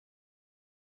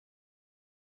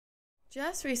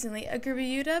Just recently, a group of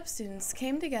UW students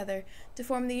came together to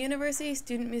form the University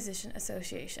Student Musician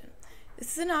Association.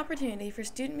 This is an opportunity for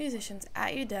student musicians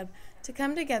at UW to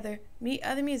come together, meet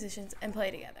other musicians, and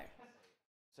play together.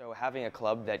 So having a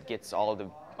club that gets all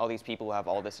these people who have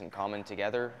all this in common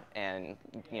together, and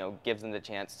gives them the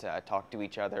chance to talk to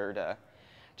each other, to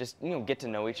just get to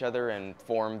know each other and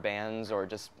form bands, or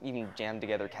just even jam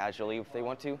together casually if they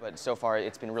want to. But so far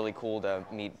it's been really cool to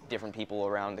meet different people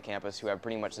around the campus who have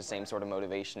pretty much the same sort of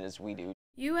motivation as we do.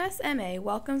 USMA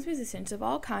welcomes musicians of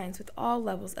all kinds with all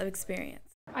levels of experience.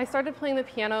 I started playing the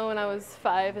piano when I was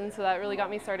 5, and so that really got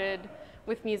me started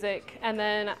with music. And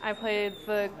then I played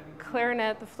the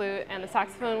clarinet, the flute, and the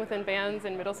saxophone within bands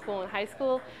in middle school and high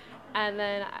school. And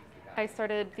then I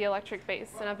started the electric bass,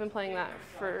 and I've been playing that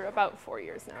for about 4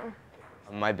 years now.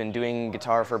 I've been doing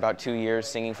guitar for about 2 years,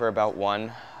 singing for about 1.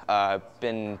 I've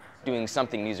been doing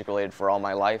something music related for all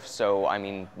my life, so I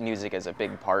mean, music is a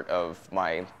big part of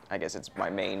I guess it's my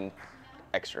main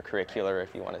extracurricular,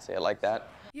 if you want to say it like that.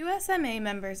 USMA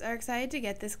members are excited to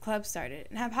get this club started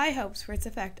and have high hopes for its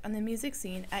effect on the music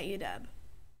scene at UW.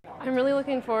 I'm really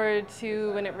looking forward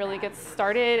to when it really gets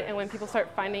started and when people start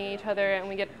finding each other and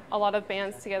we get a lot of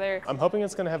bands together. I'm hoping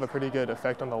it's going to have a pretty good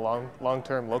effect on the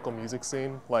long-term local music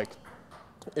scene. Like,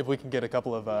 if we can get a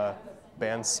couple of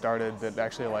bands started that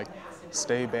actually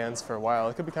stay bands for a while,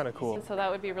 it could be kind of cool. So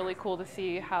that would be really cool to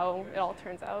see how it all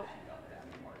turns out.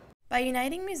 By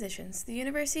uniting musicians, the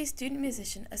University Student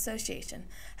Musician Association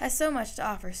has so much to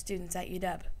offer students at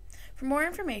UW. For more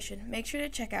information, make sure to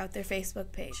check out their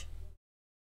Facebook page.